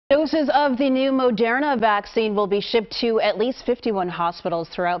Doses of the new Moderna vaccine will be shipped to at least 51 hospitals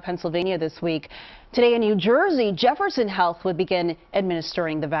throughout Pennsylvania this week. Today in New Jersey, Jefferson Health would begin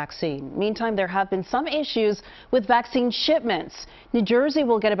administering the vaccine. Meantime, there have been some issues with vaccine shipments. New Jersey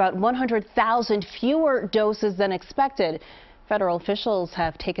will get about 100,000 fewer doses than expected. Federal officials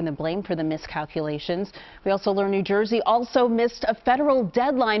have taken the blame for the miscalculations. We also learned New Jersey also missed a federal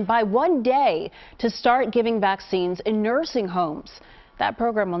deadline by 1 day to start giving vaccines in nursing homes. That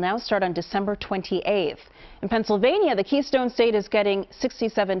program will now start on December 28th. In Pennsylvania, the Keystone State is getting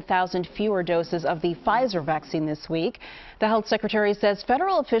 67,000 fewer doses of the Pfizer vaccine this week. The health secretary says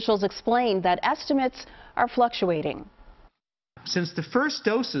federal officials explained that estimates are fluctuating. Since the first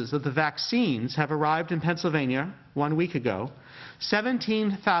doses of the vaccines have arrived in Pennsylvania 1 week ago,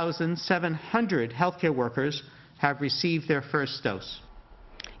 17,700 healthcare workers have received their first dose.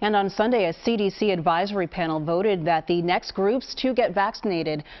 And on Sunday, a CDC advisory panel voted that the next groups to get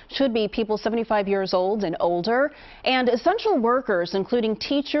vaccinated should be people 75 years old and older and essential workers, including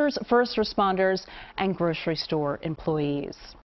teachers, first responders, and grocery store employees.